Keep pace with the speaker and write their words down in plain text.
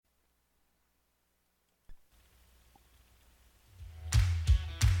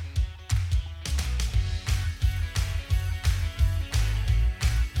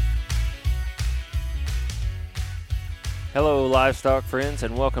Hello, livestock friends,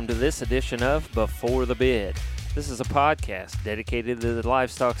 and welcome to this edition of Before the Bid. This is a podcast dedicated to the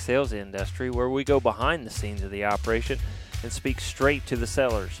livestock sales industry where we go behind the scenes of the operation and speak straight to the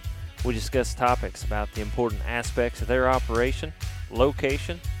sellers. We discuss topics about the important aspects of their operation,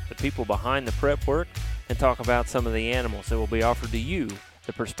 location, the people behind the prep work, and talk about some of the animals that will be offered to you,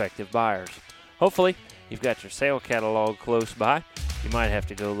 the prospective buyers. Hopefully, you've got your sale catalog close by. You might have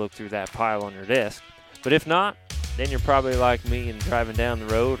to go look through that pile on your desk. But if not, then you're probably like me and driving down the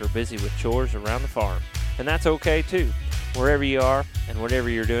road or busy with chores around the farm. And that's okay too. Wherever you are and whatever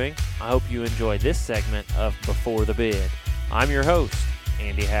you're doing, I hope you enjoy this segment of Before the Bid. I'm your host,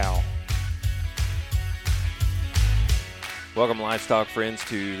 Andy Howell. Welcome, livestock friends,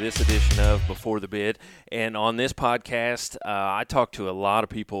 to this edition of Before the Bid. And on this podcast, I talk to a lot of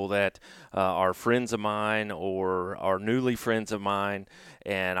people that are friends of mine or are newly friends of mine.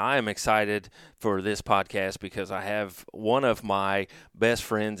 And I am excited for this podcast because I have one of my best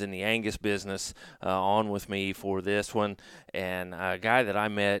friends in the Angus business on with me for this one, and a guy that I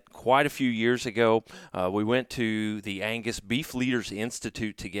met quite a few years ago. We went to the Angus Beef Leaders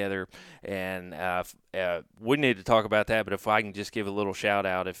Institute together, and we need to talk about that, but if I can just give a little shout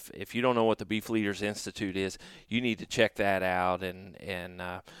out, if you don't know what the Beef Leaders Institute is, you need to check that out, and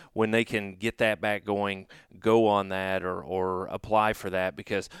when they can get that back going, go on that or apply for that,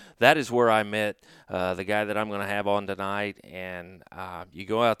 because that is where I met the guy that I'm going to have on tonight. And you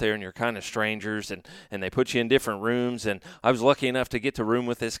go out there and you're kind of strangers, and they put you in different rooms, and I was lucky enough to get to room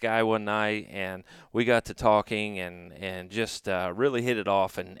with this guy one night, and we got to talking and just really hit it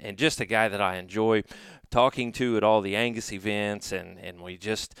off, and just a guy that I enjoy talking to at all the Angus events, and we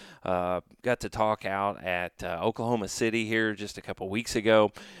just got to talk out at Oklahoma City here just a couple weeks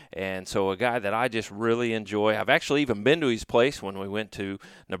ago. And so a guy that I just really enjoy. I've actually even been to his place when we went to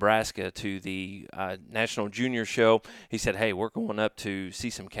Nebraska to the National Junior Show. He said, hey, we're going up to see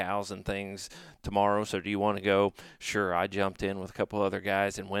some cows and things tomorrow, so do you want to go? Sure. I jumped in with a couple other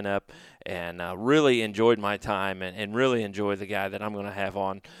guys and went up and really enjoyed my time and really enjoyed the guy that I'm going to have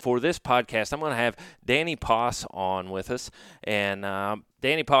on. For this podcast, I'm going to have Danny Poss on with us. And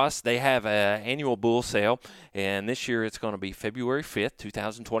Danny Poss, they have an annual bull sale, and this year it's going to be February 5th,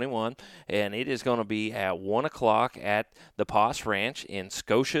 2021, and it is going to be at 1 o'clock at the Poss Ranch in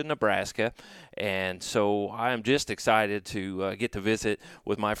Scotia, Nebraska. And so I am just excited to get to visit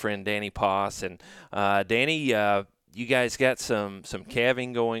with my friend Danny Poss. And Danny, you guys got some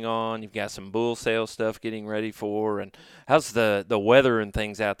calving going on. You've got some bull sale stuff getting ready for. And how's the weather and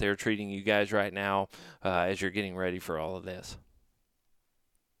things out there treating you guys right now as you're getting ready for all of this?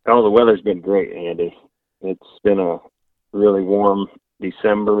 Oh, the weather's been great, Andy. It's been a really warm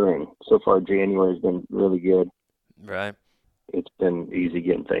December, and so far January's been really good. Right. It's been easy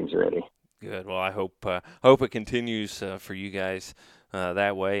getting things ready. Good. Well, I hope it continues for you guys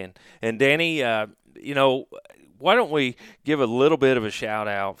that way. And Danny, why don't we give a little bit of a shout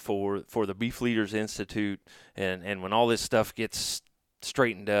out for the Beef Leaders Institute, and when all this stuff gets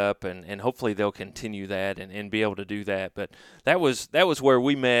straightened up, and hopefully they'll continue that and be able to do that. But that was where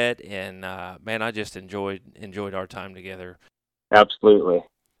we met, and man, I just enjoyed our time together. Absolutely.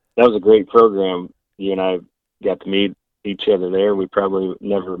 That was a great program. You and I got to meet each other there. We probably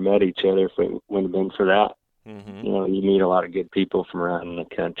never met each other if it wouldn't have been for that. Mm-hmm. You know, you meet a lot of good people from around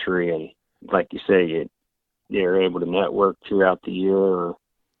the country, and like you say, you're able to network throughout the year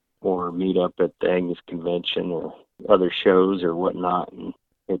or meet up at the Angus Convention or other shows or whatnot. And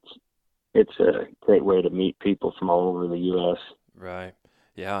it's a great way to meet people from all over the U.S. Right.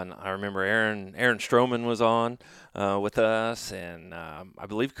 Yeah, and I remember Aaron Stroman was on with us, and I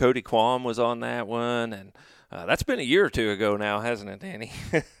believe Cody Quam was on that one, and that's been a year or two ago now, hasn't it, Danny?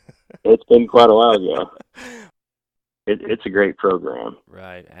 It's been quite a while ago. It's a great program.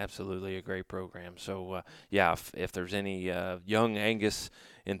 Right, absolutely a great program. So, if there's any young Angus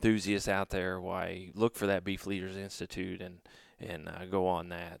enthusiasts out there, why, look for that Beef Leaders Institute and go on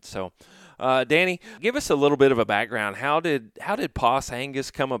that. So, Danny, give us a little bit of a background. How did Poss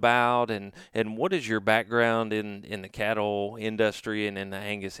Angus come about, and what is your background in the cattle industry and in the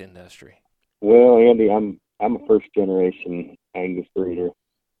Angus industry? Well, Andy, I'm a first generation Angus breeder.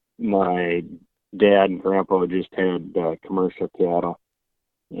 My dad and grandpa just had commercial cattle,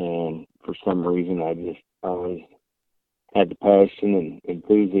 and for some reason I just always had the passion and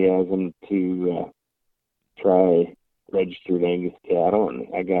enthusiasm to try registered Angus cattle, and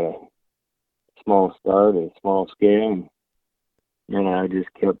I got a small start at a small scale, and I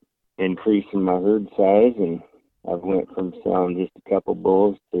just kept increasing my herd size, and I went from selling just a couple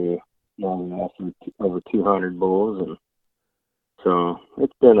bulls to over 200 bulls, and so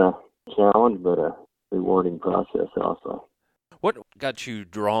it's been a challenge, but a rewarding process also. What got you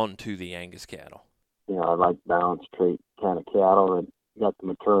drawn to the Angus cattle? I like balanced trait kind of cattle that got the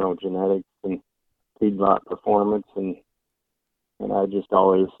maternal genetics and feedlot performance, and I just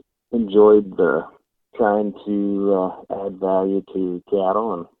always enjoyed trying to add value to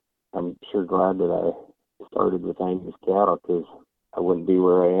cattle, and I'm sure glad that I started with Angus cattle, because I wouldn't be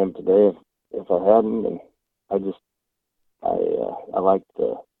where I am today if I hadn't. And I like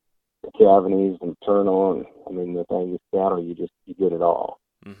the Cavanese and maternal, and I mean with Angus cattle you get it all.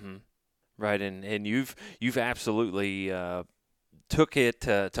 Mm-hmm. Right, and you've absolutely took it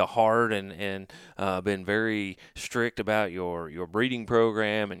to heart and been very strict about your breeding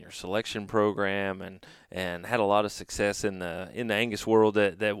program and your selection program, and had a lot of success in the Angus world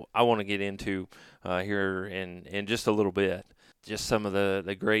that I want to get into here in just a little bit. Just some of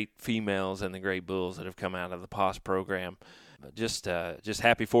the great females and the great bulls that have come out of the POS program. Just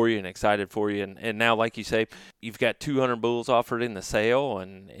happy for you and excited for you. And now, like you say, you've got 200 bulls offered in the sale,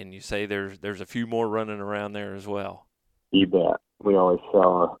 and you say there's a few more running around there as well. You bet. We always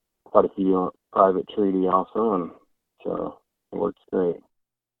sell quite a few private treaty also, and so it works great.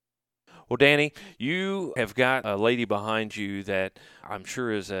 Well, Danny, you have got a lady behind you that I'm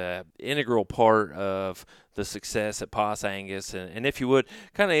sure is an integral part of the success at POS Angus. And if you would,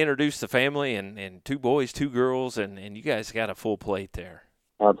 kind of introduce the family and 2 boys, 2 girls, and you guys got a full plate there.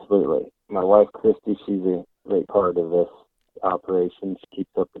 Absolutely. My wife, Christy, she's a great part of this operation. She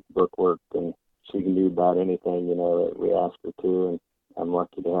keeps up with the bookwork, and she can do about anything, that we ask her to. And I'm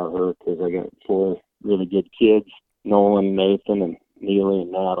lucky to have her, because I got 4 really good kids, Nolan, Nathan, and Neely,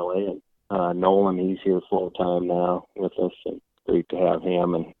 and Natalie. And Nolan, he's here full time now with us, and great to have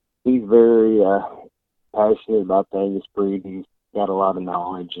him. And he's very passionate about the Angus breed. He's got a lot of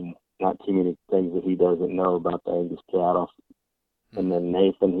knowledge, and not too many things that he doesn't know about the Angus cattle. And then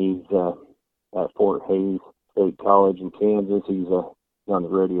Nathan, he's at Fort Hays State College in Kansas. He's on the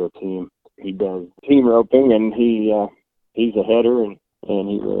rodeo team. He does team roping, and he's a header, and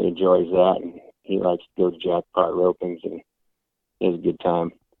he really enjoys that. And he likes to go to jackpot ropings, and has a good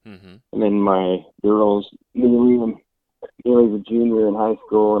time. Mm-hmm. And then my girls, Neely's a junior in high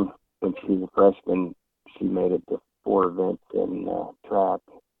school, and when she was a freshman, she made it to 4 events in track.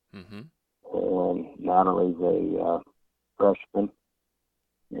 Mm-hmm. And Natalie's a freshman,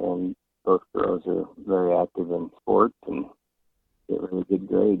 and both girls are very active in sports and get really good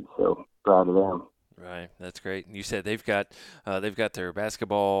grades, so proud of them. Right, that's great. And you said they've got their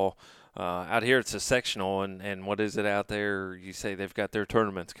basketball out here. It's a sectional, and what is it out there? You say they've got their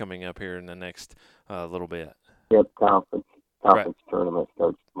tournaments coming up here in the next little bit. Yep, conference right. Tournament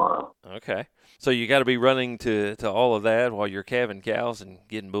starts tomorrow. Okay, so you got to be running to all of that while you're calving cows and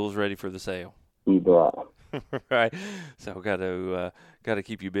getting bulls ready for the sale. You bet. Right, so got to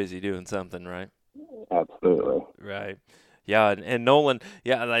keep you busy doing something, right? Absolutely. Right. Yeah, and Nolan,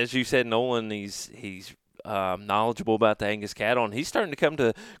 as you said, Nolan, he's knowledgeable about the Angus cattle, and he's starting to come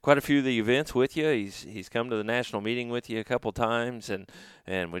to quite a few of the events with you. He's come to the national meeting with you a couple times,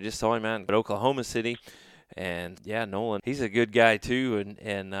 and we just saw him out in Oklahoma City. And yeah, Nolan, he's a good guy too,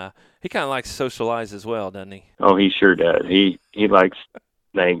 and he kind of likes to socialize as well, doesn't he? Oh, he sure does. He likes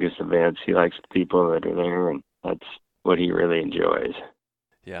the Angus events. He likes the people that are there, and that's what he really enjoys.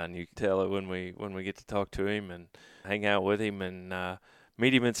 Yeah, and you can tell it when we get to talk to him and hang out with him and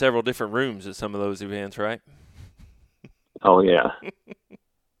meet him in several different rooms at some of those events, right? Oh, yeah.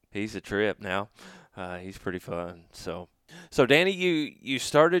 He's a trip now. He's pretty fun. So Danny, you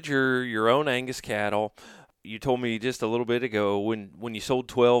started your own Angus cattle. You told me just a little bit ago when you sold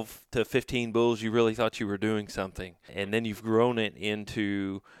 12 to 15 bulls, you really thought you were doing something. And then you've grown it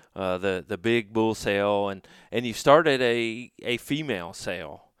into the big bull sale, and you started a female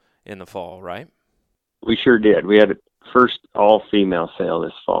sale in the fall, right? We sure did. We had a first all-female sale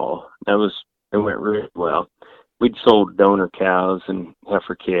this fall. It went really well. We'd sold donor cows and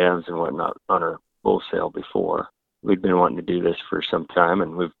heifer calves and whatnot on our bull sale before. We'd been wanting to do this for some time,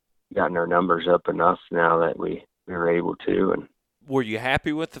 and we've gotten our numbers up enough now that we were able to. And were you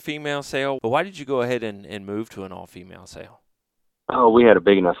happy with the female sale? But why did you go ahead and move to an all-female sale? Oh, we had a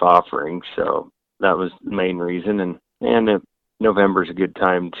big enough offering, so that was the main reason. And November's a good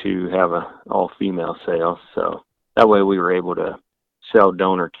time to have an all-female sale, so that way we were able to sell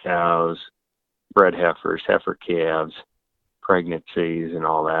donor cows, bred heifers, heifer calves, pregnancies, and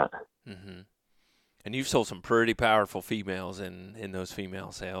all that. Mm-hmm. And you've sold some pretty powerful females in those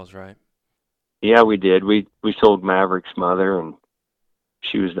female sales, right? Yeah, we did. We sold Maverick's mother, and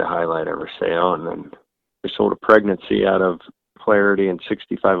she was the highlight of our sale. And then we sold a pregnancy out of Clarity in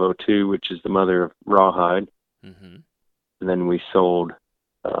 6502, which is the mother of Rawhide. Mm-hmm. And then we sold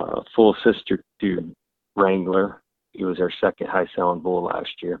full sister to Wrangler. He was our second high selling bull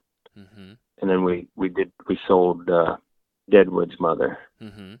last year. Mm-hmm. And then we sold Deadwood's mother.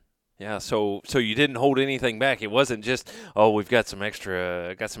 Mm-hmm. Yeah, so you didn't hold anything back. It wasn't just, oh, we've got some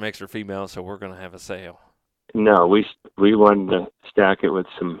extra females, so we're going to have a sale. No, we wanted to stack it with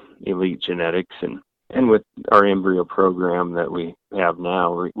some elite genetics, and with our embryo program that we have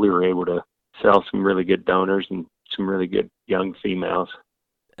now, we were able to sell some really good donors and some really good young females.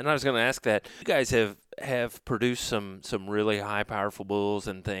 And I was going to ask that. You guys have produced some really high powerful bulls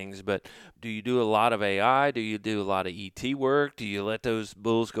and things, but do you do a lot of AI? Do you do a lot of ET work? Do you let those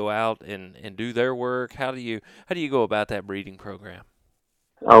bulls go out and do their work? How do you go about that breeding program?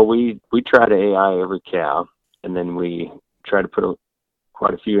 Oh, we try to AI every cow, and then we try to put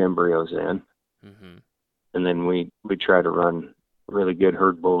quite a few embryos in. Mm-hmm. And then we try to run really good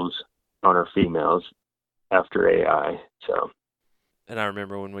herd bulls on our females after AI. So. And I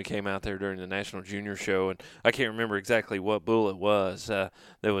remember when we came out there during the National Junior Show, and I can't remember exactly what bull it was that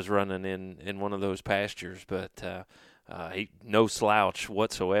was running in one of those pastures, but no slouch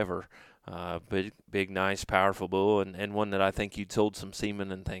whatsoever. Big, nice, powerful bull, and one that I think you'd sold some semen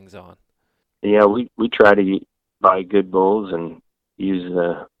and things on. Yeah, we try to buy good bulls and use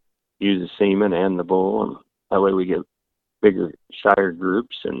the semen and the bull, and that way we get bigger sire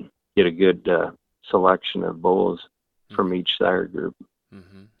groups and get a good selection of bulls from each sire group.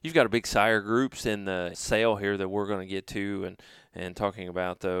 Mm-hmm. You've got a big sire groups in the sale here that we're going to get to and talking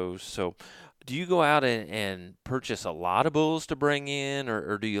about those. So do you go out and purchase a lot of bulls to bring in,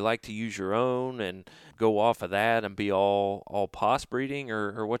 or do you like to use your own and go off of that and be all pos breeding,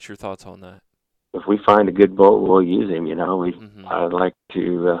 or what's your thoughts on that? If we find a good bull, we'll use him. Mm-hmm. I like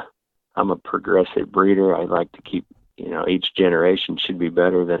to, I'm a progressive breeder. I like to keep, each generation should be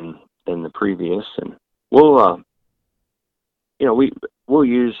better than the previous. And we'll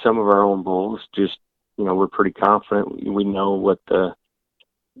use some of our own bulls. Just, we're pretty confident. We know what the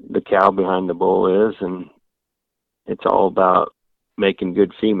cow behind the bull is, and it's all about making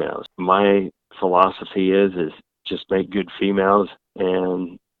good females. My philosophy is just make good females,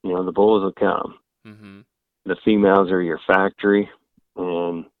 and, the bulls will come. Mm-hmm. The females are your factory,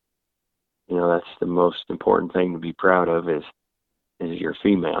 and, that's the most important thing to be proud of is your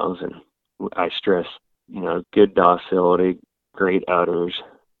females. And I stress, good docility, great udders,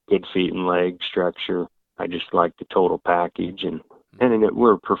 good feet and leg structure. I just like the total package, and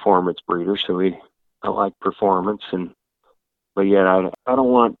we're a performance breeder, so I like performance, but yet I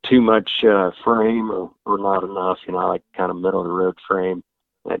don't want too much frame or not enough. I like kind of middle of the road frame.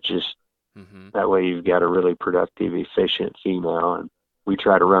 That way you've got a really productive, efficient female. And we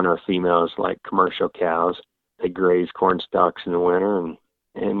try to run our females like commercial cows. They graze corn stalks in the winter,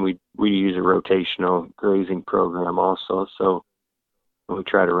 and we use a rotational grazing program also. So we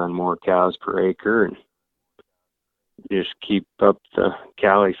try to run more cows per acre and just keep up the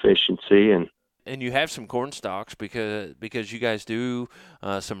cow efficiency. And you have some corn stalks because you guys do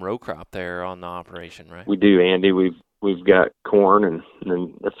some row crop there on the operation, right? We do, Andy. We've got corn and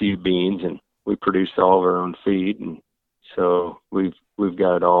then a few beans, and we produce all of our own feed, and so we've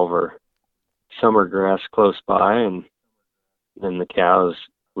got all of our summer grass close by, and then the cows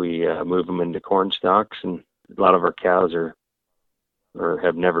we move them into corn stalks, and a lot of our cows are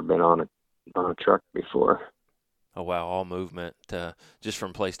have never been on a truck before. Oh wow, all movement just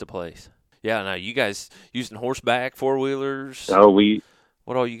from place to place. Yeah, now you guys using horseback, four-wheelers? Oh,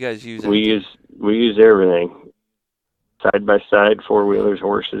 what all you guys use? We use everything. Side by side, four-wheelers,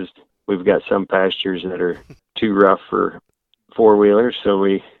 horses. We've got some pastures that are too rough for four-wheelers, so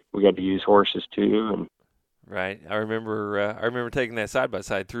we got to use horses too. And right, I remember taking that side by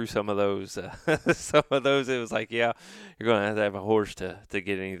side through some of those. Some of those, it was like, yeah, you're going to have a horse to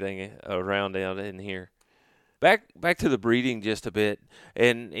get anything around out in here. Back to the breeding just a bit,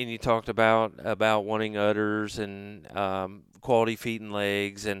 and you talked about wanting udders and quality feet and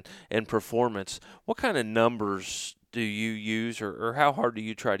legs and performance. What kind of numbers do you use, or how hard do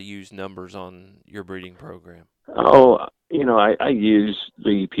you try to use numbers on your breeding program? Oh, I use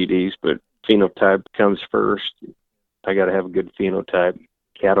the EPDs, but phenotype comes first. I got to have a good phenotype,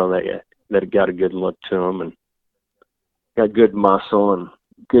 cattle that got a good look to them and got good muscle and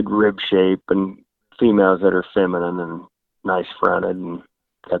good rib shape, and females that are feminine and nice fronted and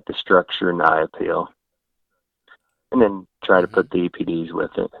got the structure and eye appeal. And then try to put the EPDs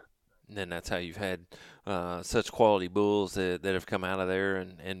with it. And then that's how you've had such quality bulls that have come out of there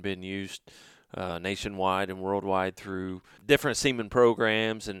and been used nationwide and worldwide through different semen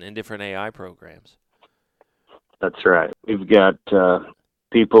programs and different AI programs. That's right. We've got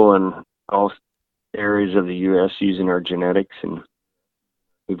people in all areas of the U.S. using our genetics, and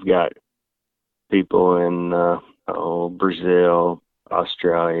we've got people in Brazil,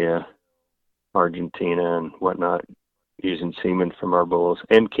 Australia, Argentina, and whatnot using semen from our bulls,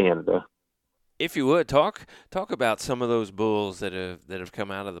 and Canada. If you would talk about some of those bulls that have come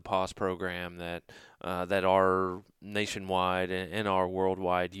out of the POS program that are nationwide and are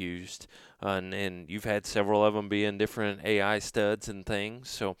worldwide used, and you've had several of them being different AI studs and things.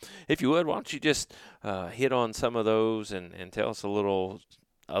 So if you would, why don't you just hit on some of those and tell us a little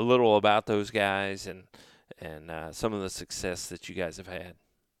about those guys and some of the success that you guys have had.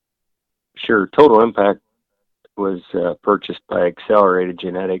 Sure. Total Impact was purchased by Accelerated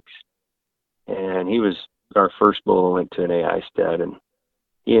Genetics, and he was our first bull went to an AI stud, and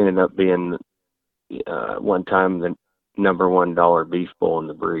he ended up being one time the number $1 beef bull in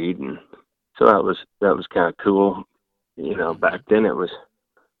the breed, and so that was kind of cool. Back then it was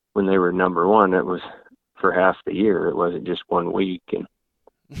when they were number one, it was for half the year. It wasn't just 1 week, and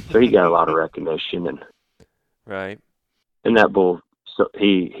so he got a lot of recognition, and right. And that bull, so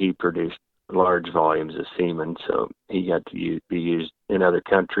he produced large volumes of semen, so he got to be used in other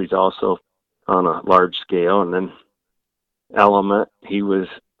countries also on a large scale. And then Element, he was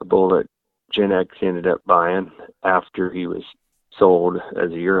a bull that Gen X ended up buying after he was sold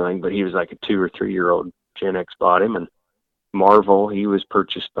as a yearling, but he was like a 2 or 3 year old. Gen X bought him. And Marvel, he was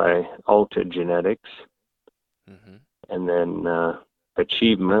purchased by Alta Genetics. Mm-hmm. And then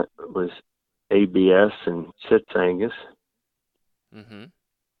Achievement was ABS and Sitz Angus. Mm-hmm.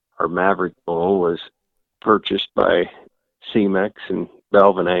 Our Maverick bull was purchased by CMEX and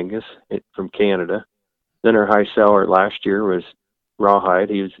Belvin Angus from Canada. Then our high seller last year was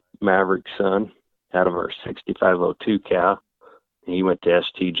Rawhide. He was Maverick's son out of our 6502 cow. He went to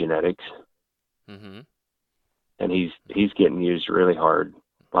ST Genetics. Mm-hmm. And he's getting used really hard.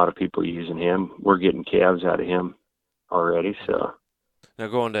 A lot of people using him. We're getting calves out of him already. So now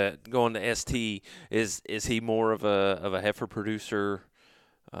going to ST, is he more of a heifer producer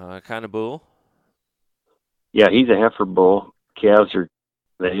kind of bull? Yeah, he's a heifer bull. Calves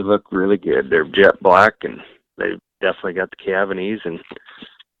they look really good. They're jet black, and they've definitely got the cavities, and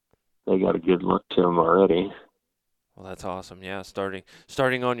they got a good look to them already. Well, that's awesome. Yeah,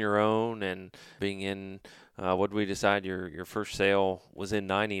 starting on your own and being in. What did we decide? Your first sale was in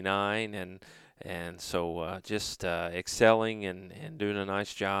 '99, and so just excelling and doing a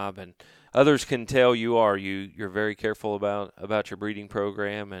nice job, and others can tell you're very careful about your breeding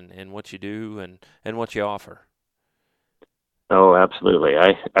program and what you do and what you offer. Oh, absolutely.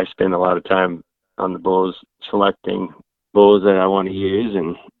 I spend a lot of time on the bulls, selecting bulls that I want to use,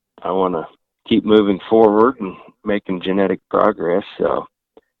 and I want to keep moving forward and making genetic progress. So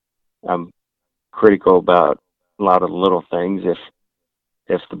I'm critical about a lot of the little things.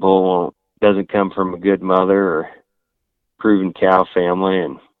 If the bull doesn't come from a good mother or proven cow family,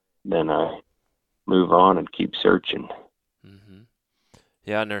 and then I move on and keep searching. Mm-hmm.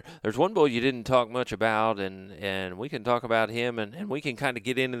 Yeah, and there's one bull you didn't talk much about, and we can talk about him, and we can kind of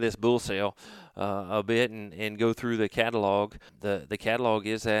get into this bull sale a bit and go through the catalog. The catalog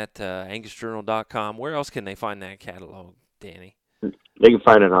is at angusjournal.com. Where else can they find that catalog, Danny? They can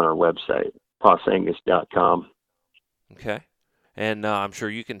find it on our website, posangus.com. Okay. And I'm sure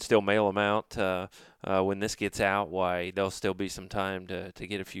you can still mail them out when this gets out. Why, there'll still be some time to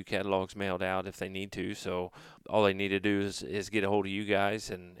get a few catalogs mailed out if they need to. So all they need to do is get a hold of you guys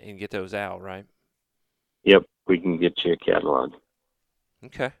and get those out, right? Yep, we can get you a catalog.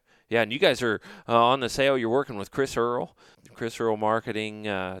 Okay. Yeah, and you guys are on the sale. You're working with Chris Earl Marketing,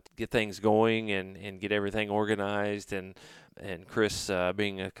 get things going and get everything organized, and Chris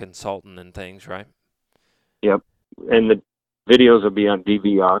being a consultant and things, right? Yep, and the videos will be on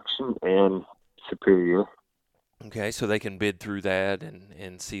DV Auction and Superior. Okay, so they can bid through that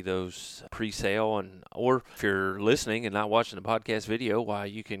and see those pre-sale, or if you're listening and not watching the podcast video, why,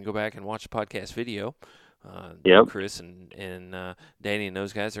 you can go back and watch the podcast video. Yep. Chris and Danny and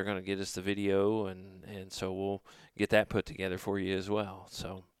those guys are going to get us the video, and so we'll get that put together for you as well.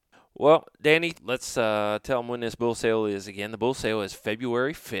 So, well, Danny, let's tell them when this bull sale is again. The bull sale is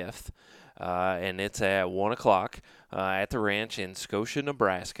February 5th, and it's at 1 o'clock at the ranch in Scotia,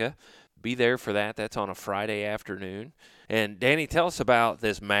 Nebraska. Be there for that. That's on a Friday afternoon. And Danny, tell us about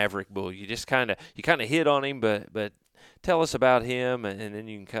this Maverick bull. You just kind of hit on him, but tell us about him, and then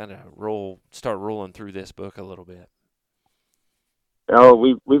you can kind of start rolling through this book a little bit. Oh,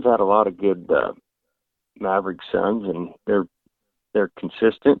 we've had a lot of good Maverick sons, and they're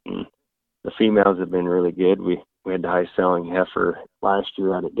consistent, and the females have been really good. We had the high selling heifer last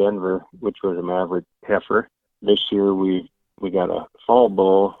year out of Denver, which was a Maverick heifer. This year we got a fall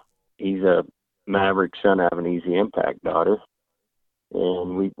bull. He's a Maverick son of an Easy Impact daughter.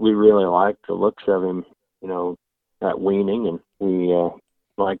 and we really liked the looks of him, at weaning, and we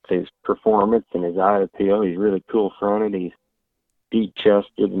liked his performance and his eye appeal. He's really cool fronted. He's deep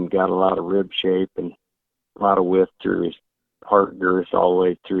chested and got a lot of rib shape and a lot of width through his heart girth all the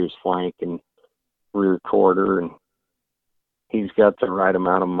way through his flank and rear quarter, and he's got the right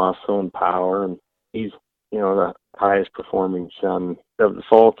amount of muscle and power, and he's the highest performing son of the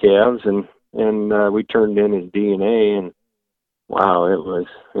fall calves, and we turned in his DNA, and wow, it was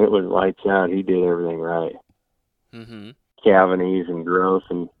lights out. He did everything right. Mm-hmm. Cavities and growth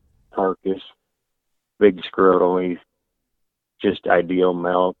and carcass, big scrotal. He's just ideal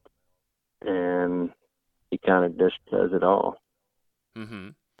milk, and he kind of just does it all. Mm-hmm.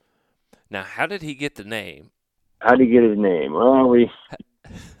 Now, how did he get the name? How did he get his name? Well,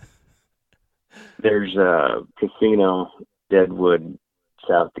 there's a casino, Deadwood,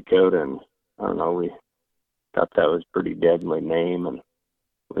 South Dakota, and I don't know, we thought that was a pretty deadly name, and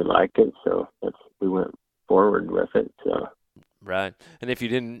we liked it, so we went forward with it. So. Right, and if you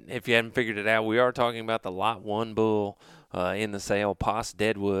hadn't figured it out, we are talking about the Lot 1 bull in the sale, Poss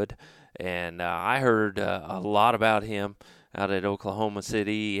Deadwood, and I heard a lot about him out at Oklahoma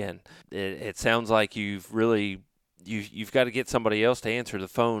City, and it sounds like you've got to get somebody else to answer the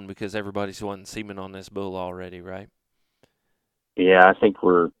phone because everybody's wanting semen on this bull already, right? Yeah, I think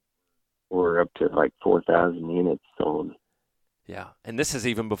we're up to like 4,000 units sold. Yeah, and this is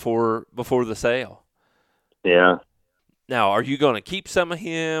even before the sale. Yeah. Now, are you going to keep some of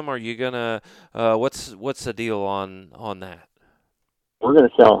him? Are you going to what's the deal on that? We're going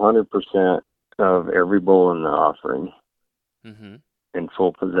to sell 100% of every bull in the offering. Mm-hmm. In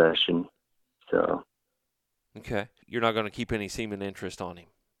full possession. So. Okay, you're not going to keep any semen interest on him,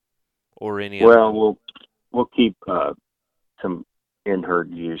 or any. Well, we'll keep some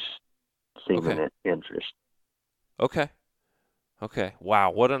in-herd use semen interest. Okay.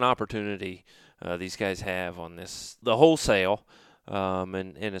 Wow, what an opportunity these guys have on the wholesale,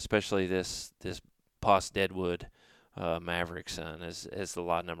 and especially this Poss Deadwood Maverick son as the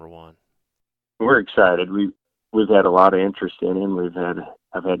lot number 1. We're excited. We've had a lot of interest in him.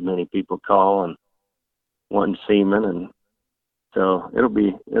 I've had many people call and wanting semen, and so it'll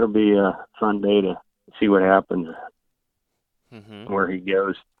be a fun day to see what happens, mm-hmm. where he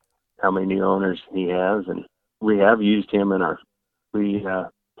goes, how many new owners he has, and we have used him in we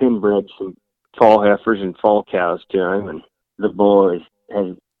pin-bred some fall heifers and fall cows to him, and the bull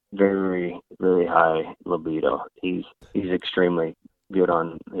has very, very high libido. He's extremely good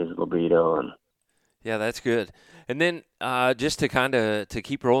on his libido, and yeah, that's good. And then just to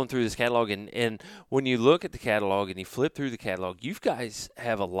keep rolling through this catalog, and when you look at the catalog and you flip through the catalog, you guys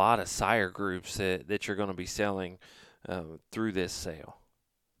have a lot of sire groups that you're going to be selling through this sale.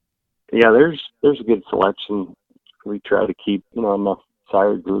 Yeah, there's a good selection. We try to keep enough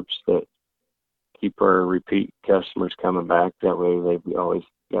sire groups that keep our repeat customers coming back. That way they've always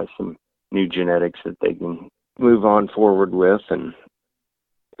got some new genetics that they can move on forward with, and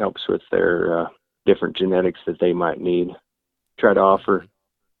helps with their different genetics that they might need. Try to offer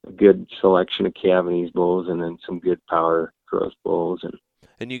a good selection of Cavanese bulls and then some good power growth bulls.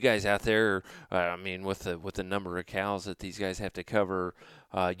 And you guys out there, with the number of cows that these guys have to cover,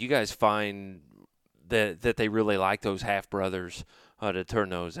 you guys find that they really like those half brothers to turn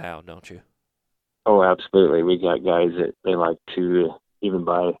those out, don't you? Oh, absolutely. We got guys that they like to even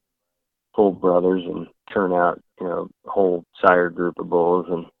buy full brothers and turn out, a whole sire group of bulls.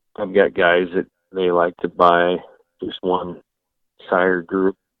 And I've got guys that they like to buy just one sire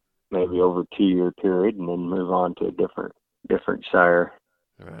group, maybe over a 2-year period, and then move on to a different sire.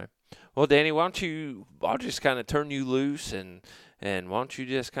 All right. Well, Danny, I'll just kind of turn you loose, and why don't you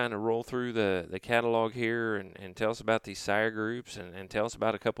just kind of roll through the catalog here and tell us about these sire groups, and tell us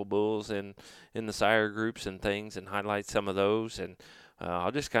about a couple bulls in the sire groups and things, and highlight some of those, and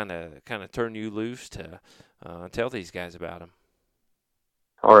I'll just kind of turn you loose to tell these guys about them.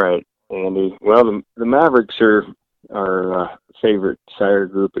 All right, Andy. Well, the Mavericks are our favorite sire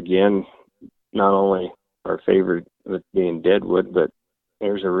group again. Not only our favorite with being Deadwood, but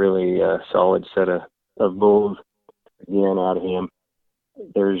there's a really solid set of bulls again out of him.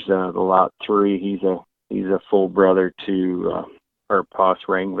 There's the Lot 3. He's a full brother to our Poss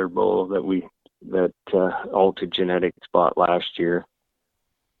Wrangler bull that Alta Genetics bought last year.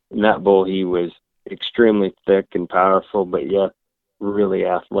 And that bull, he was extremely thick and powerful, but yet really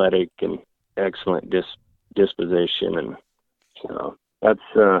athletic and excellent disposition, and so that's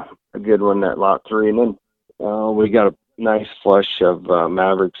a good one, that Lot 3. And then we got a nice flush of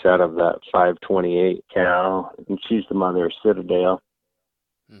Mavericks out of that 528 cow, and she's the mother of Citadel.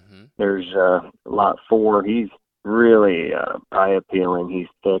 Mm-hmm. There's Lot 4. He's really eye appealing. He's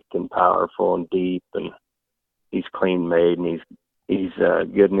thick and powerful and deep, and he's clean made, and he's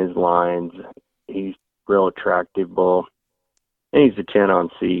good in his lines. He's real attractive bull, and he's a 10 on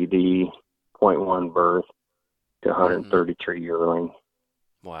CED, .1 birth to 133 yearling.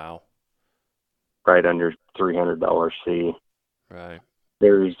 Wow. Right under $300 C. Right.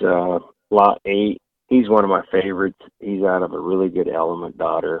 There's lot 8. He's one of my favorites. He's out of a really good element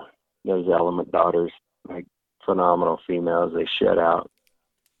daughter. Those element daughters, like phenomenal females. They shed out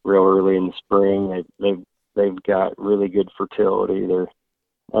real early in the spring. They've got really good fertility. They're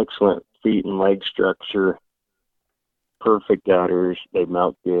excellent feet and leg structure. Perfect udders. They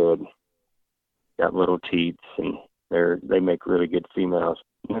milk good. Got little teats, and they make really good females.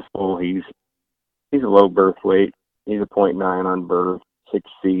 This bull, he's a low birth weight. He's a .9 on birth, 6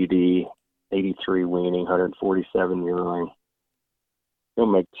 CD, 83 weaning, 147 yearling. He'll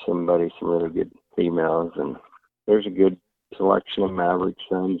make somebody some really good females, and there's a good selection of Maverick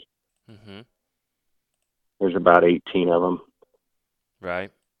sons. Mm-hmm. There's about 18 of them.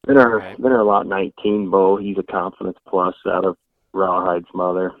 Right. Then our lot 19 bull, he's a Confidence Plus out of Rawhide's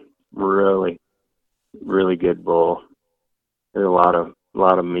mother. Really, really good bull. There's a lot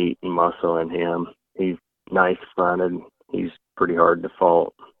of meat and muscle in him. He's nice fronted. He's pretty hard to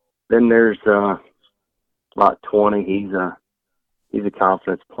fault. Then there's lot 20. He's a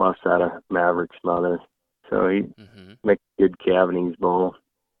Confidence Plus out of Maverick's mother. So he makes good Cavanese bull.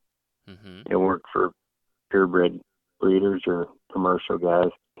 Mm-hmm. He'll work for purebred breeders or commercial guys.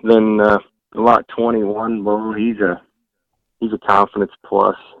 Then lot 21 bull, he's a Confidence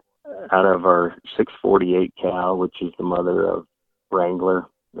Plus out of our 648 cow, which is the mother of Wrangler.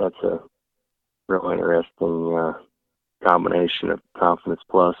 That's a real interesting combination of Confidence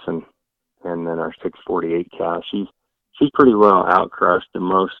Plus and then our 648 cow. She's pretty well outcrossed to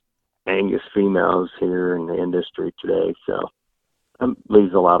most Angus females here in the industry today, so that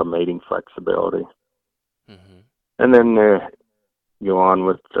leaves a lot of mating flexibility. Mm-hmm. And then go on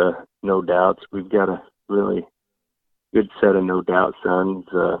with No Doubts. We've got a really good set of No Doubt sons.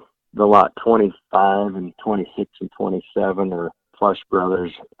 The lot 25 and 26 and 27 are Flush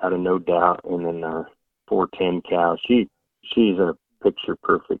Brothers out of No Doubt, and then our 410 cow. She's a picture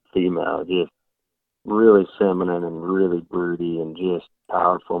perfect female, just really feminine and really broody and just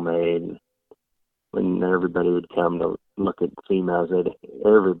powerful made. And when everybody would come to look at females,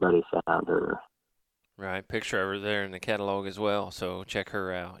 everybody found her. Right, picture over there in the catalog as well, so check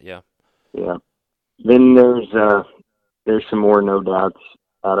her out. Yeah. Yeah. Then there's some more No Doubts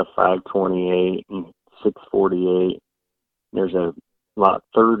out of 528 and 648. There's a lot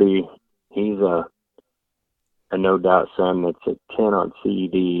 30. He's a No Doubt son that's a 10 on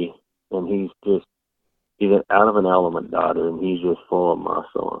CED, and he's out of an element daughter, and he's just full of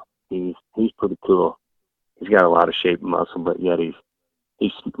muscle. He's pretty cool. He's got a lot of shape and muscle, but yet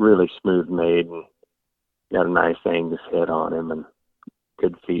he's really smooth made and got a nice Angus head on him and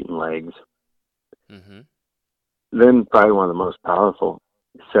good feet and legs. Mm-hmm. Then probably one of the most powerful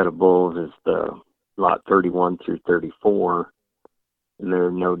set of bulls is the lot 31 through 34, and there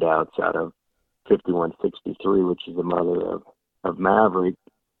are No Doubts out of 5163, which is the mother of Maverick,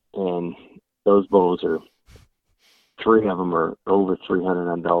 and those bulls are, 3 of them are over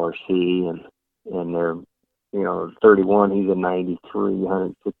 $300 C, and they're, 31, he's a 93,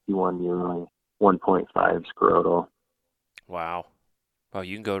 161 yearling, 1.5 scrotal. Wow. Well,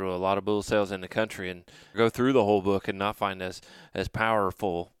 you can go to a lot of bull sales in the country and go through the whole book and not find as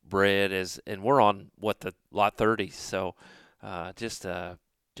powerful bred and we're on the lot 30. So, just a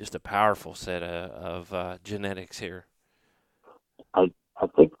powerful set of genetics here. I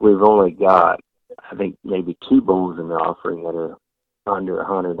think we've only got, maybe 2 bulls in the offering that are under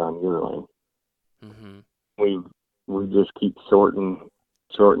 100 on yearling. Mm-hmm. We just keep sorting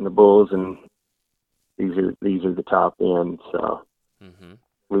the bulls, and these are the top end. So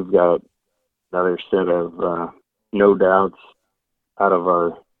we've got another set of No Doubts out of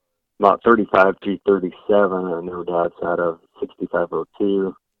our lot 35 through 37, or No Doubts out of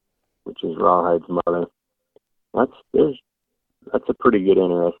 6502, which is Rawhide's mother. That's a pretty good,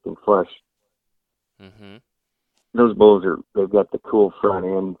 interesting flush. Mm-hmm. Those bulls they've got the cool front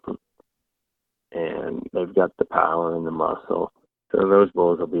end, and they've got the power and the muscle. So those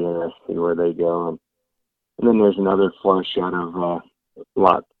bulls will be interesting to see where they go. And then there's another flush out of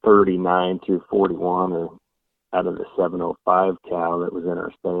lot 39 through 41, or out of the 705 cow that was in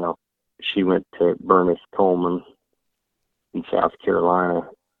our sale. She went to Bernice Coleman in South Carolina.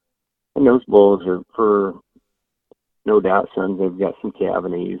 And those bulls are for No Doubt sons. They've got some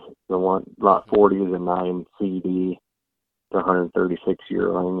Cavanese. The one, lot 40 is a 9 CD, 136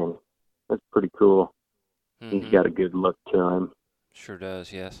 yearling, and that's pretty cool. He's Mm-hmm. got a good look to him. Sure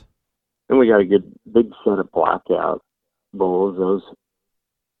does, yes. And we got a good big set of blackout bulls.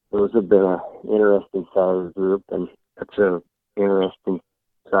 Those have been a interesting sires group, and that's a interesting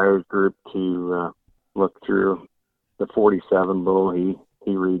sires group to look through. The 47 bull,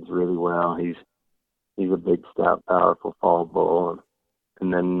 he reads really well. He's a big, stout, powerful fall bull,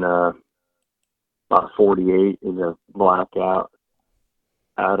 and then about 48 is a blackout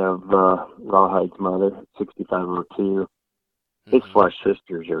out of Rawhide's mother, 6502. His Mm-hmm. flush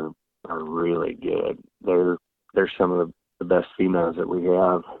sisters are really good. They're some of the best females that we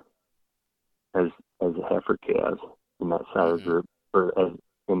have as a heifer calves in that sire Mm-hmm. group, or as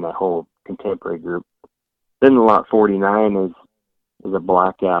in that whole contemporary group. Then the lot 49 is a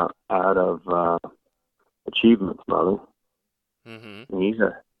blackout out of Achievement's mother. Mm-hmm. And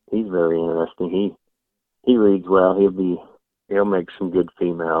he's very interesting. He reads well. He'll make some good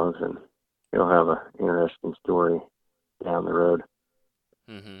females, and he'll have an interesting story down the road.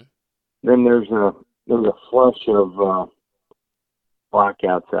 Mm-hmm. Then there's a flush of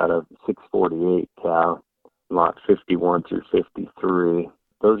blackouts out of 648 cow, lot 51 through 53.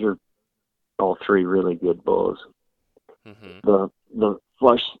 Those are all three really good bulls. Mm-hmm. The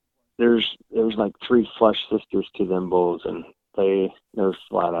flush, there's like three flush sisters to them bulls, and they're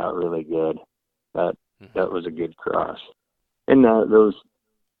flat out really good. That Mm-hmm. that was a good cross, and those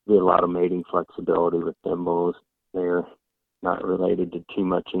be a lot of mating flexibility with them bulls. They're not related to too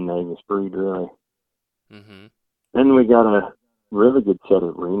much in the Angus breed, really. Mm-hmm. Then we got a really good set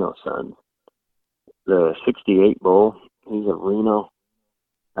of Reno sons. The 68 bull, he's a Reno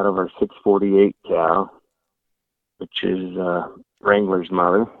out of our 648 cow, which is Wrangler's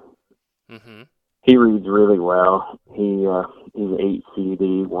mother. Mm-hmm. He reads really well. He's 8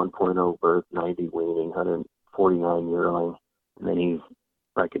 CD, 1.0 birth, 90 weaning, 149 yearling, and then he's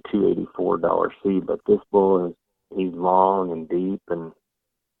like a $284 seed. But this bull he's long and deep, and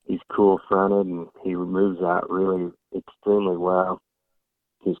he's cool fronted, and he moves out really extremely well.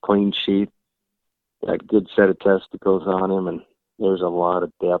 He's clean sheath, got a good set of testicles on him, and there's a lot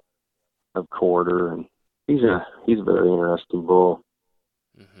of depth of quarter, and he's a very interesting bull.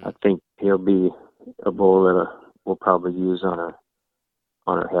 Mm-hmm. I think he'll be a bull that we'll probably use on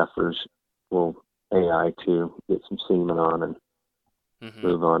our heifers. We'll AI to get some semen on and Mm-hmm.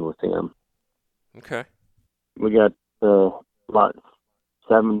 move on with him. Okay. We got lot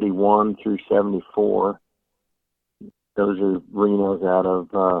 71 through 74. Those are Renos out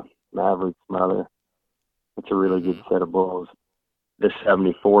of Maverick's mother. It's a really good Mm-hmm. set of bulls. This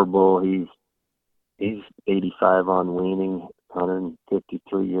 74 bull, he's 85 on weaning,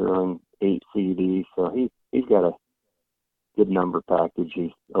 153 yearling, 8 CD. So he's got a good number package. He's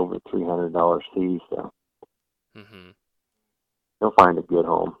over $300 C, so Mm-hmm. he'll find a good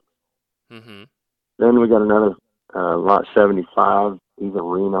home. Mm-hmm. Then we got another lot 75. He's a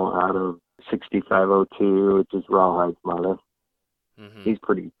Reno out of 6502, which is Rawhide's mother. Mm-hmm. He's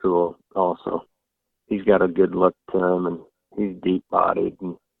pretty cool also. He's got a good look to him, and he's deep bodied,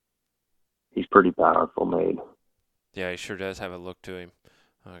 and he's pretty powerful made. Yeah, he sure does have a look to him.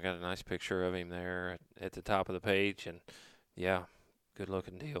 I got a nice picture of him there at the top of the page, and yeah, good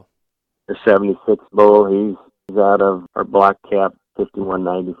looking deal. The 76 bull, he's out of our black cap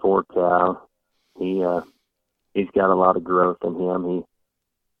 5194 cow. He's got a lot of growth in him.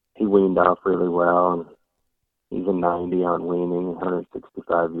 He weaned off really well, and he's a 90 on weaning,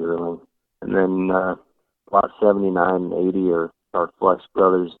 165 yearling. And then lot 79 and 80 are flush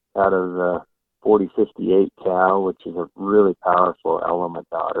brothers out of the 4058 cow, which is a really powerful element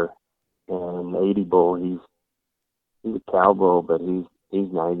daughter. And 80 bull, he's a cow bull, but he's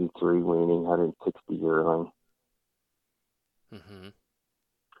 93 weaning, 160 yearling. Mm-hmm.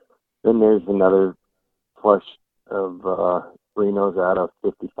 Then there's another flush of Renos out of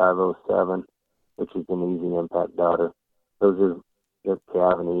 5507, which is an easy impact daughter. Those are their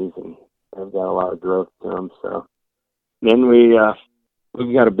cavities, and they've got a lot of growth to them. So then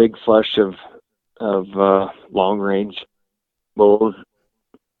we've got a big flush of long range bulls,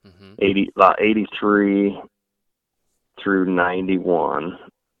 Mm-hmm. lot 83 through 91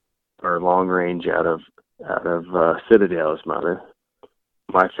 are long range out of Citadel's mother.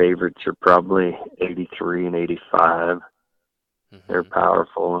 My favorites are probably 83 and 85. They're Mm-hmm.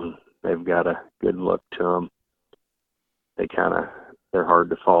 powerful, and they've got a good look to them. They're hard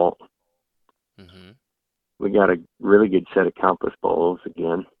to fault. Mm-hmm. We got a really good set of compass bulls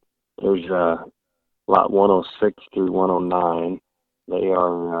again. There's lot 106 through 109. They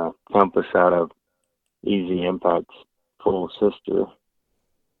are compass out of Easy Impact's full sister,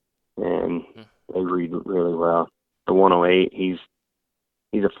 and they read really well. The 108,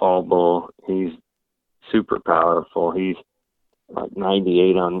 he's a fall bull. He's super powerful. He's like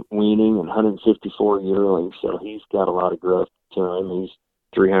 98 on weaning and 154 yearling, so he's got a lot of growth to him. He's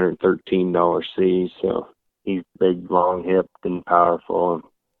 $313 C, so he's big, long hipped and powerful. And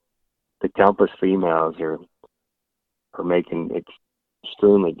the Compass females are making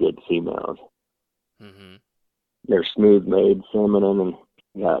extremely good females. Mm-hmm. They're smooth made, feminine, and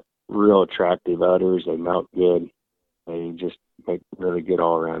got real attractive udders. They mount good. They just make really good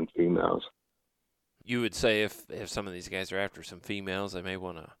all around females. You would say if some of these guys are after some females, they may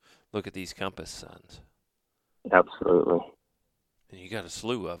want to look at these Compass sons. Absolutely. And you got a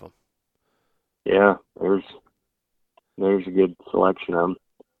slew of them. Yeah, there's a good selection of them.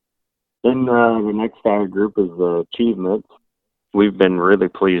 Then the next sire group is the Achievements. We've been really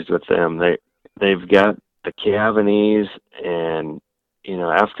pleased with them. They've got the Cavanese, and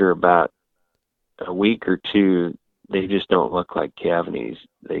after about a week or two, they just don't look like Cavanese.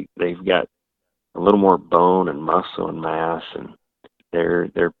 They've got a little more bone and muscle and mass, and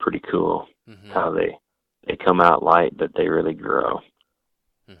they're pretty cool. Mm-hmm. How they come out light, but they really grow.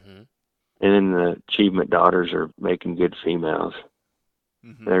 Mm-hmm. And then the Achievement daughters are making good females.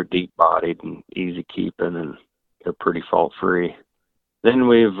 Mm-hmm. They're deep-bodied and easy keeping, and they're pretty fault-free. Then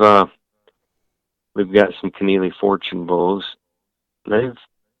we've got some Keneally Fortune bulls. They're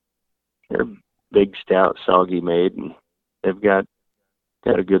big, stout, soggy made, and they've got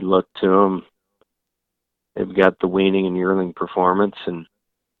a good look to them. They've got the weaning and yearling performance, and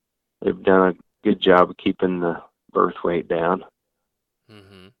they've done a good job of keeping the birth weight down.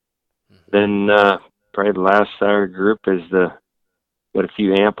 Mm-hmm. Mm-hmm. Then probably the last sire group is got a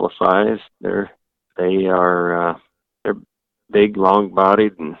few Amplifies. They're big,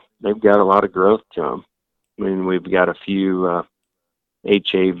 long-bodied, and they've got a lot of growth to them. I mean, we've got a few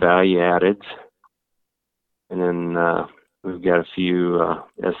HA value addeds, and then we've got a few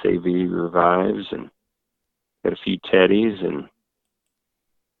SAV revives, and got a few Teddies, and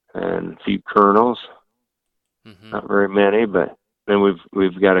a few Colonels. Mm-hmm. Not very many, but then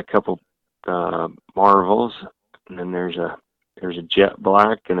we've got a couple Marvels, and then there's a Jet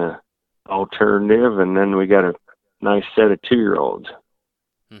Black and a Alternative, and then we got a nice set of 2-year-olds.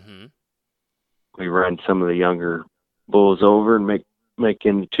 Mm-hmm. We run some of the younger bulls over and make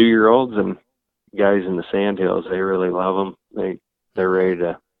into 2-year-olds, and guys in the Sandhills, they really love them. They're ready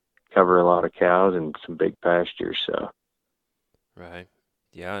to cover a lot of cows and some big pastures. So. Right.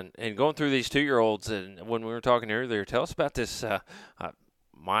 Yeah, and going through these 2-year-olds, and when we were talking earlier, tell us about this.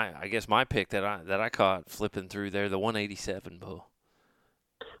 My pick that I caught flipping through there, the 187 bull.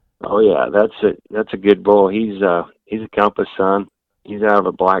 Oh yeah, that's a good bull. He's a Compass son. He's out of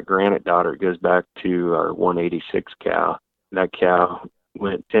a Black Granite daughter. It goes back to our 186 cow. That cow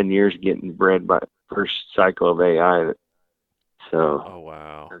went 10 years getting bred by first cycle of AI. So. Oh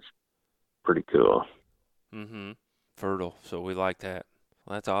wow. That's pretty cool. Mm-hmm. Fertile. So we like that.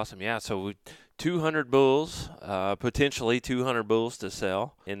 Well, that's awesome. Yeah. So 200 bulls, potentially 200 bulls to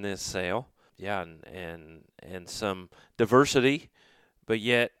sell in this sale. Yeah, and some diversity, but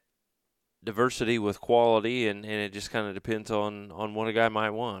yet diversity with quality, and it just kind of depends on what a guy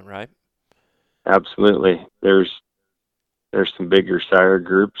might want, right? Absolutely. There's some bigger sire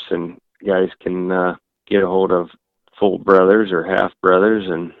groups, and guys can get a hold of full brothers or half brothers,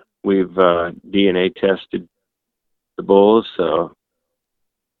 and we've DNA tested the bulls, so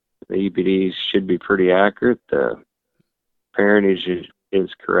the EBDs should be pretty accurate. The parentage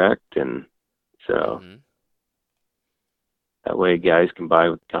is correct, and so that way guys can buy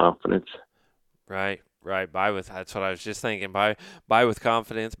with confidence. Right. That's what I was just thinking. Buy with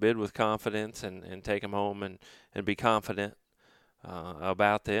confidence, bid with confidence, and take them home and be confident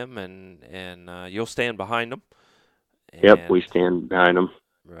about them, and you'll stand behind them. Yep, we stand behind them.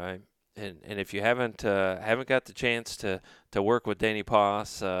 Right. And if you haven't got the chance to work with Danny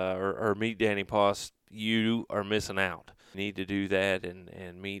Poss or meet Danny Poss, you are missing out. You need to do that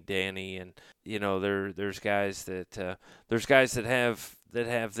and meet Danny. And there's guys that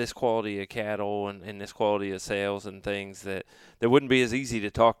have this quality of cattle and this quality of sales and things that wouldn't be as easy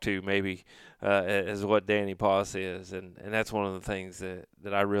to talk to maybe as what Danny Poss is. And that's one of the things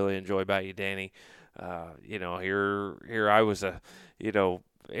that I really enjoy about you, Danny. Here I was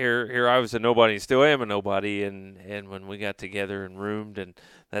here I was a nobody, and still am a nobody, and when we got together and roomed and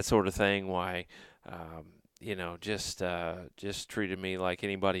that sort of thing, why, just treated me like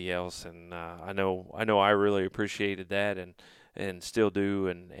anybody else, and I know I really appreciated that, and still do,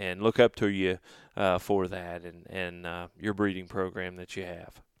 and look up to you for that, and your breeding program that you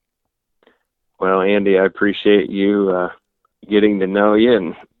have. Well, Andy, I appreciate you getting to know you,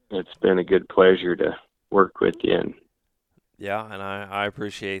 and it's been a good pleasure to work with you. And Yeah, and I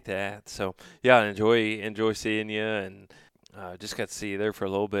appreciate that. So yeah, I enjoy seeing you, and just got to see you there for a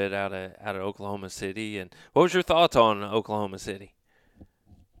little bit out of Oklahoma City. And what was your thoughts on Oklahoma City?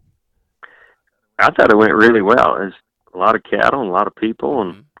 I thought it went really well. There's a lot of cattle and a lot of people,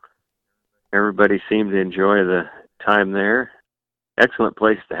 and Hmm. everybody seemed to enjoy the time there. Excellent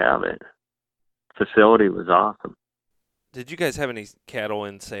place to have it. Facility was awesome. Did you guys have any cattle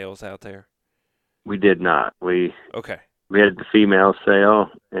in sales out there? We did not. Okay. We had the female sale,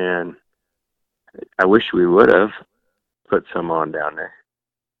 and I wish we would have put some on down there.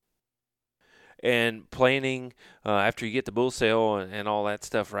 And planning after you get the bull sale and all that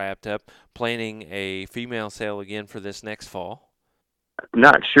stuff wrapped up, planning a female sale again for this next fall. I'm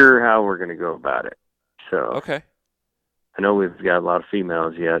not sure how we're going to go about it. So Okay. I know we've got a lot of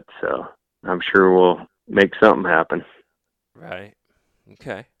females yet, so I'm sure we'll make something happen. Right.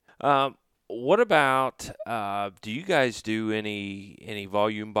 Okay. What about do you guys do any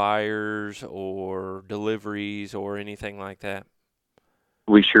volume buyers or deliveries or anything like that?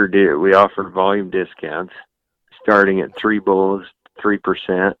 We sure do. We offer volume discounts starting at 3 bulls,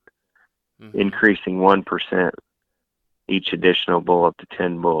 3%, Mm-hmm. increasing 1% each additional bull up to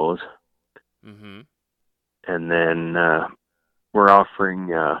 10 bulls. Mm-hmm. And then we're offering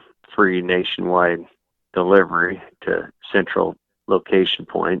free nationwide delivery to central location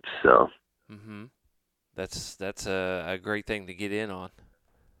points. So Mm-hmm. That's a great thing to get in on.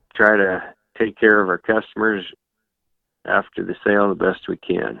 try to take care of our customers after the sale the best we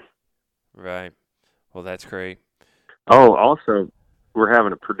can. Right. Well, that's great. Oh, also, we're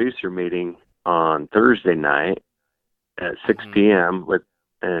having a producer meeting on Thursday night at 6 Mm-hmm. p.m.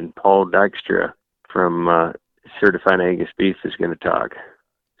 and Paul Dykstra from Certified Angus Beef is going to talk.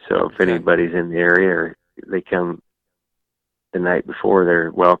 So if Okay. anybody's in the area or they come the night before,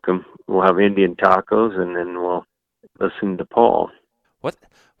 they're welcome. We'll have Indian tacos, and then we'll listen to Paul. What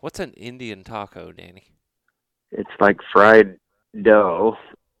what's an Indian taco, Danny? It's like fried dough,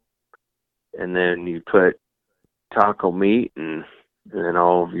 and then you put taco meat and then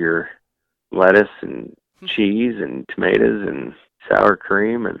all of your lettuce and cheese and tomatoes and sour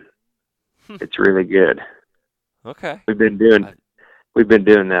cream, and it's really good. Okay. We've been doing I, we've been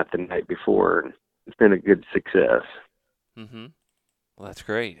doing that the night before, and it's been a good success. mm-hmm. Well, that's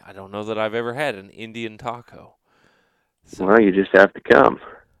great. I don't know that I've ever had an Indian taco. Well, So, you just have to come.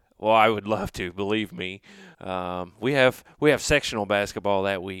 well, I would love to. Believe me, we have sectional basketball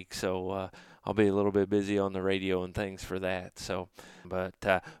that week, so I'll be a little bit busy on the radio and things for that. So, but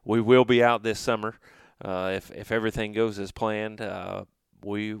we will be out this summer if everything goes as planned.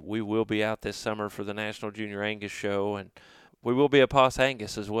 We will be out this summer for the National Junior Angus Show, and we will be at Pos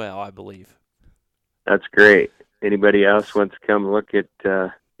Angus as well, I believe. That's great. Anybody else wants to come look at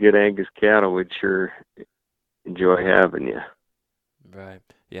good Angus cattle, we'd sure enjoy having you. Right.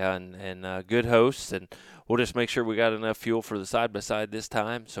 Yeah, and good hosts, and we'll just make sure we got enough fuel for the side by side this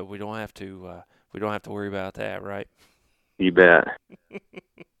time, so we don't have to worry about that, right? You bet.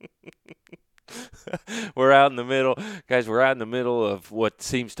 We're out in the middle, guys. We're out in the middle of what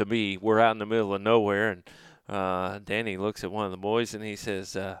seems to me we're out in the middle of nowhere, and Danny looks at one of the boys and he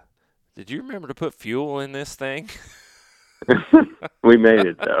says, "Did you remember to put fuel in this thing?" We made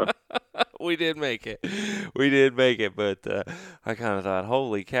it, though. We did make it. We did make it, but I kind of thought,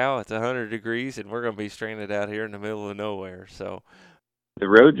 holy cow, it's 100 degrees and we're going to be stranded out here in the middle of nowhere. So, The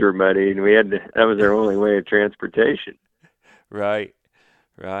roads were muddy, and that was our only way of transportation. right,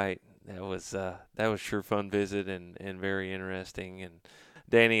 right. That was sure fun visit and very interesting. And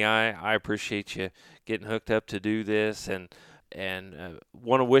Danny, I appreciate you getting hooked up to do this, and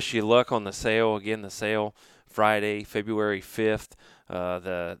want to wish you luck on the sale. Again, the sale Friday, February 5th.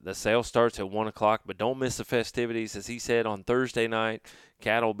 The sale starts at 1 o'clock, but don't miss the festivities. As he said, on Thursday night,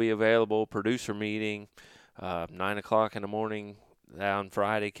 cattle will be available, producer meeting, 9 o'clock in the morning. On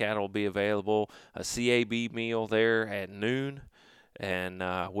Friday, cattle will be available, a CAB meal there at noon, and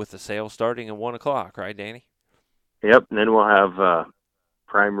with the sale starting at 1 o'clock, right, Danny? Yep, and then we'll have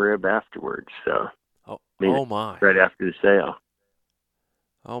prime rib afterwards. So, Oh, I mean, oh my. right after the sale.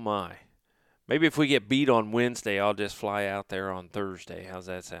 Oh my. Maybe if we get beat on Wednesday, I'll just fly out there on Thursday. How's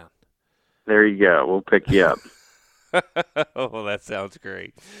that sound? There you go. We'll pick you up. Oh, that sounds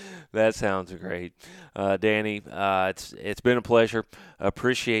great. That sounds great, Danny. It's been a pleasure.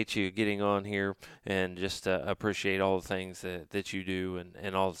 Appreciate you getting on here, and just appreciate all the things that you do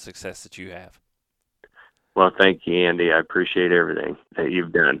and all the success that you have. Well, thank you, Andy. I appreciate everything that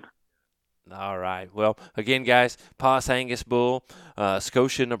you've done. All right. Well, again, guys, Pos Angus Bull,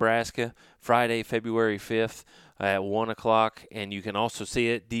 Scotia, Nebraska, Friday, February 5th at 1 o'clock. And you can also see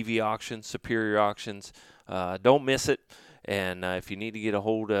it, DV Auctions, Superior Auctions. Don't miss it. And if you need to get a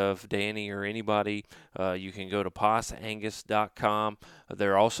hold of Danny or anybody, you can go to possangus.com.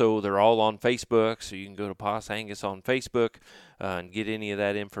 They're all on Facebook, so you can go to Poss Angus on Facebook and get any of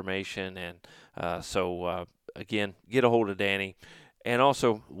that information. And again, get a hold of Danny. And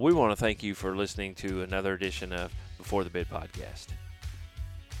also, we want to thank you for listening to another edition of Before the Bid podcast.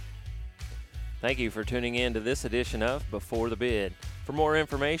 Thank you for tuning in to this edition of Before the Bid. For more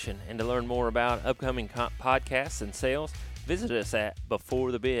information and to learn more about upcoming podcasts and sales, visit us at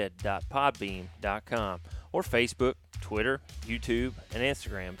beforethebid.podbean.com or Facebook, Twitter, YouTube, and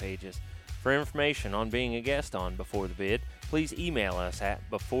Instagram pages. For information on being a guest on Before the Bid, please email us at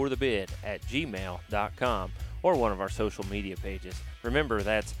beforethebid@gmail.com or one of our social media pages. Remember,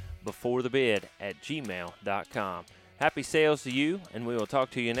 that's beforethebid@gmail.com. Happy sales to you, and we will talk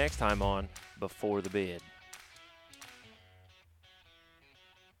to you next time on Before the Bid.